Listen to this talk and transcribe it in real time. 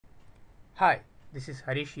Hi, this is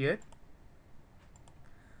Harish here.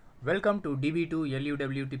 Welcome to DB2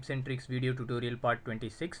 LUW Tips and Tricks video tutorial part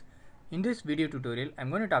 26. In this video tutorial, I'm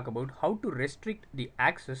going to talk about how to restrict the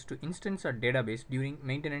access to instance or database during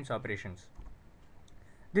maintenance operations.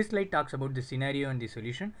 This slide talks about the scenario and the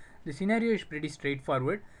solution. The scenario is pretty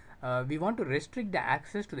straightforward. We want to restrict the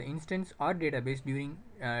access to the instance or database during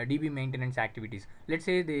DB maintenance activities. Let's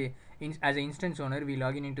say as an instance owner, we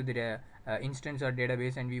log in into the instance or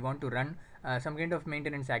database and we want to run some kind of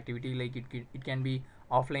maintenance activity, like it can be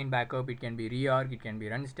offline backup, it can be reorg, it can be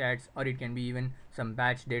run stats, or it can be even some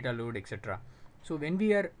batch data load, etc. So when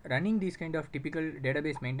we are running these kind of typical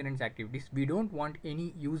database maintenance activities, we don't want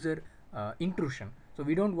any user intrusion. So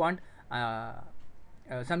we don't want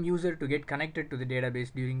some user to get connected to the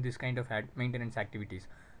database during this kind of maintenance activities.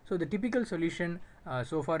 So the typical solution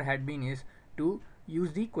so far had been is to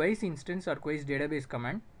use the QUIESCE instance or QUIESCE database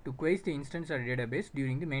command to QUIESCE the instance or database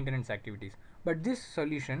during the maintenance activities. But this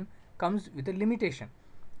solution comes with a limitation.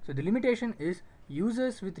 So the limitation is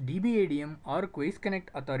users with DBADM or QUIESCE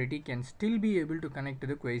Connect authority can still be able to connect to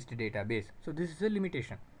the QUIESCE database. So this is a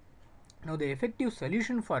limitation. Now the effective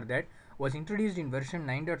solution for that was introduced in version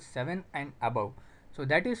 9.7 and above. So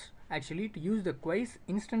that is actually to use the QUIESCE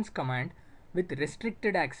instance command with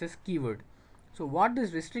restricted access keyword. So what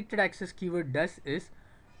this restricted access keyword does is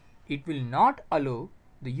it will not allow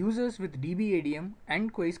the users with DBADM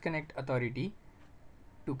and QUIESCE Connect authority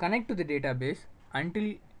to connect to the database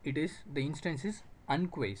until the instance is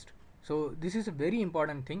unQuiesced. So this is a very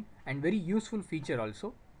important thing and very useful feature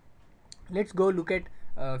also. Let's go look at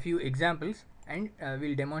a few examples and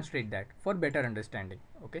we'll demonstrate that for better understanding.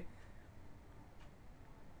 Okay.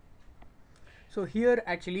 So here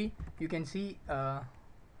actually you can see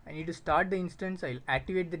I need to start the instance. I'll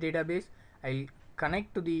activate the database. I'll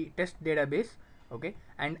connect to the test database. Okay,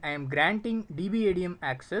 and I am granting DBADM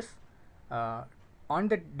access on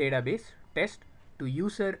the database test to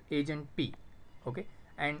user agent P. Okay,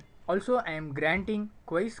 and also I am granting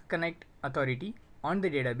QUIESCE Connect authority on the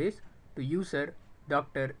database to user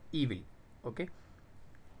Dr. Evil. Okay,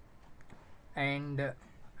 and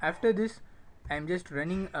after this I am just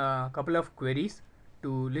running a couple of queries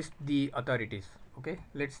to list the authorities. Okay,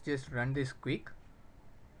 let's just run this quick.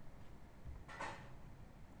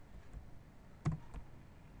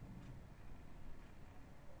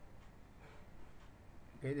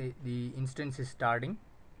 Okay, the instance is starting.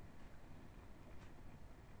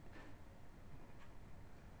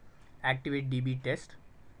 Activate DB test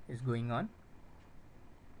is going on,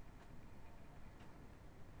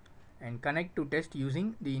 and connect to test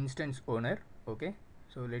using the instance owner. Okay,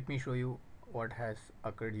 so let me show you what has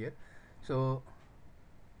occurred here. So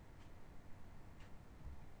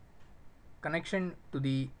connection to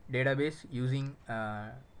the database using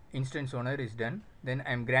instance owner is done. Then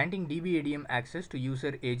I am granting DBADM access to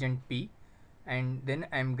user agent P, and then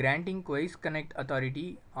I am granting QUIESCE Connect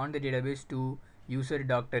authority on the database to user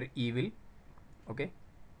Dr. Evil. Okay,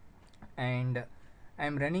 and I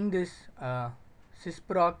am running this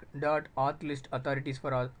sysproc.auth list authorities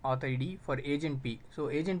for auth ID for agent P. So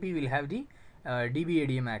agent P will have the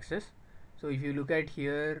DBADM access. So if you look at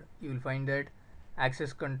here, you will find that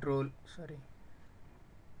access control,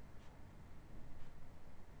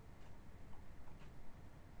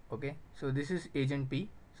 okay, so this is agent P,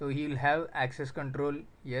 so he will have access control,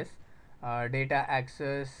 yes, data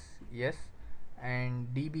access, yes,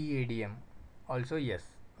 and DBADM also, yes.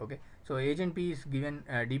 Okay, so agent P is given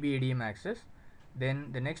DBADM access.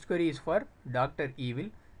 Then the next query is for Dr. Evil.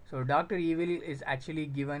 So Dr. Evil is actually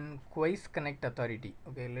given QUIESCE Connect authority.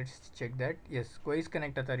 Okay, let's check that. Yes, QUIESCE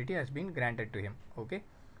Connect authority has been granted to him. Okay,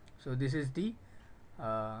 so this is the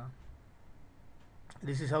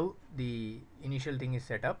this is how the initial thing is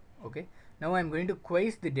set up. Okay, now I'm going to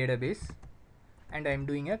QUIESCE the database and I'm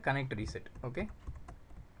doing a connect reset. Okay,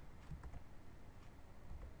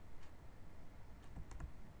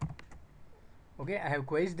 okay, I have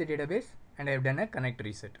QUIESCed the database and I have done a connect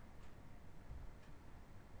reset.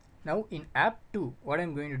 Now in app 2, what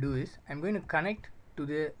I'm going to do is I'm going to connect to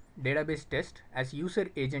the database test as user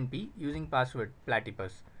agent P using password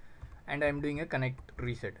platypus, and I'm doing a connect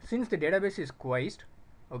reset. Since the database is QUIESCed,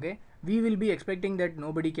 okay, we will be expecting that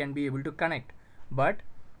nobody can be able to connect, but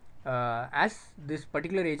as this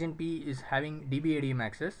particular agent P is having DBADM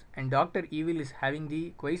access and Dr. Evil is having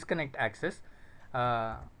the QUIESCE Connect access,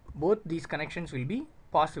 both these connections will be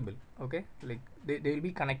possible. Okay, like they will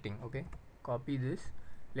be connecting. Okay, copy this.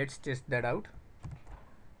 Let's test that out.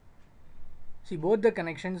 See, both the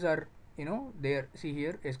connections are, there. See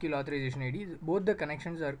here, SQL authorization ID, both the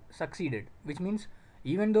connections are succeeded, which means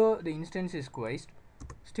even though the instance is QUIESCed,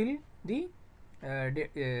 still the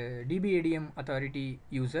DBADM authority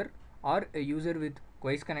user or a user with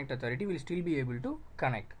QUIESCE Connect authority will still be able to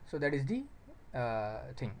connect. So that is the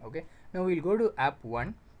thing. Okay, now we'll go to app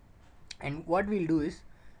 1, and what we'll do is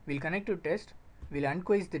we'll connect to test, we'll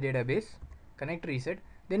unQuiesce the database, connect reset,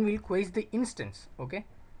 then we'll QUIESCE the instance. Okay,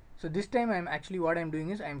 so this time what I'm doing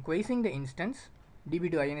is I'm QUIESCing the instance.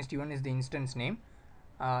 DB2 inst1 is the instance name,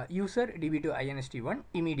 user DB2 inst1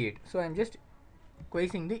 immediate. So I'm just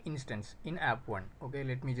QUIESCing the instance in app 1. Okay,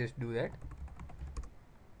 let me just do that.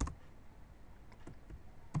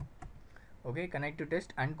 Okay, connect to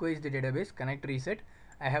test, unQuiesce the database, connect reset.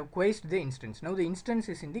 I have QUIESCed the instance. Now the instance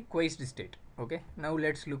is in the QUIESCed state. Okay, now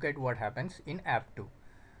let's look at what happens in app 2.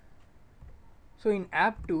 So in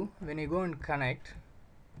app 2, when I go and connect,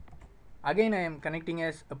 again I am connecting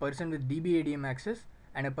as a person with DBADM access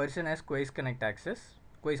and a person as QUIESCE Connect access,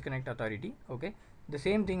 QUIESCE Connect authority. Okay, the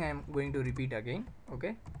same thing I am going to repeat again.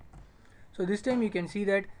 Okay, so this time you can see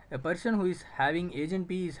that a person who is having agent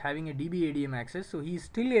P is having a DBADM access, so he is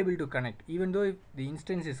still able to connect even though if the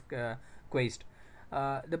instance is QUIESCed.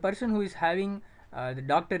 The person who is having the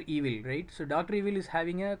Dr. Evil, right? So Dr. Evil is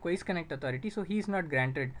having a QUIESCE Connect authority, so he is not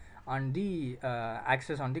granted on the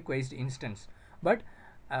access on the QUIESCed instance. But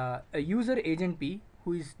a user agent P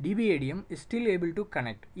who is DBADM is still able to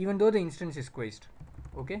connect even though the instance is QUIESCed.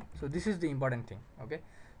 Okay, so this is the important thing. Okay,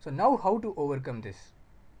 so now how to overcome this?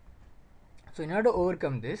 So in order to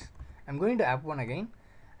overcome this, I'm going to app 1 again.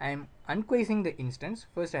 I'm unQuiescing the instance.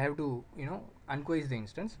 First I have to unQuiesce the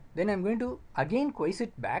instance, then I'm going to again QUIESCE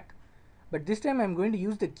it back, but this time I'm going to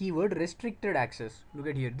use the keyword restricted access. Look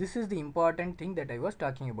at here, this is the important thing that I was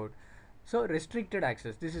talking about. So restricted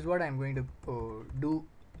access, this is what I'm going to do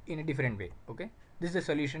in a different way. Okay, this is the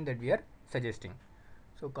solution that we are suggesting.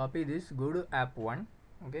 So copy this, go to app 1,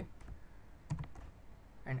 okay,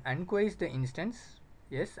 and unQuiesce the instance.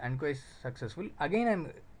 Yes, unQuiesce successful. Again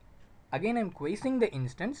I'm QUIESCing the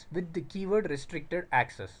instance with the keyword restricted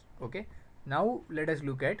access. Okay, now let us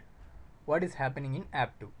look at what is happening in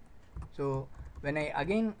app 2. So when I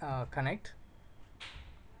again connect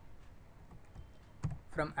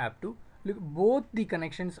from app 2, look, both the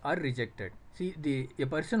connections are rejected. See, a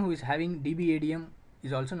person who is having DBADM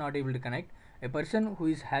is also not able to connect. A person who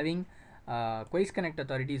is having QUIESCE Connect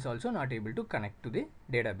authority is also not able to connect to the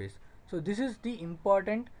database. So this is the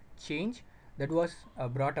important change that was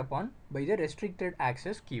brought upon by the restricted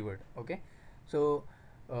access keyword. Okay, so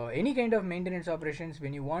any kind of maintenance operations,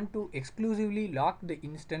 when you want to exclusively lock the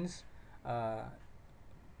instance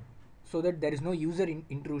so that there is no user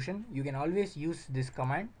intrusion, you can always use this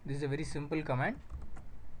command. This is a very simple command: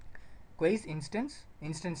 QUIESCE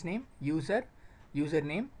instance name,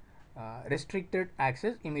 username, restricted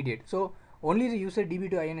access immediate. So only the user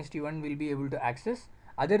DB2 inst1 will be able to access.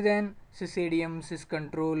 Other than sysadm,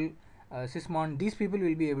 syscontrol, sysmon, these people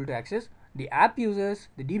will be able to access. The app users,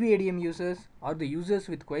 the DBADM users, or the users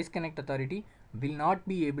with QUIESCE Connect authority will not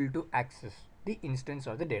be able to access the instance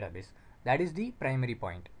or the database. That is the primary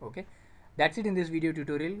point. Okay, that's it in this video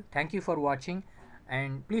tutorial. Thank you for watching,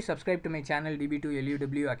 and please subscribe to my channel DB2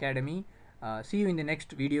 LUW Academy. See you in the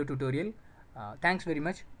next video tutorial. Thanks very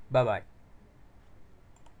much. Bye bye.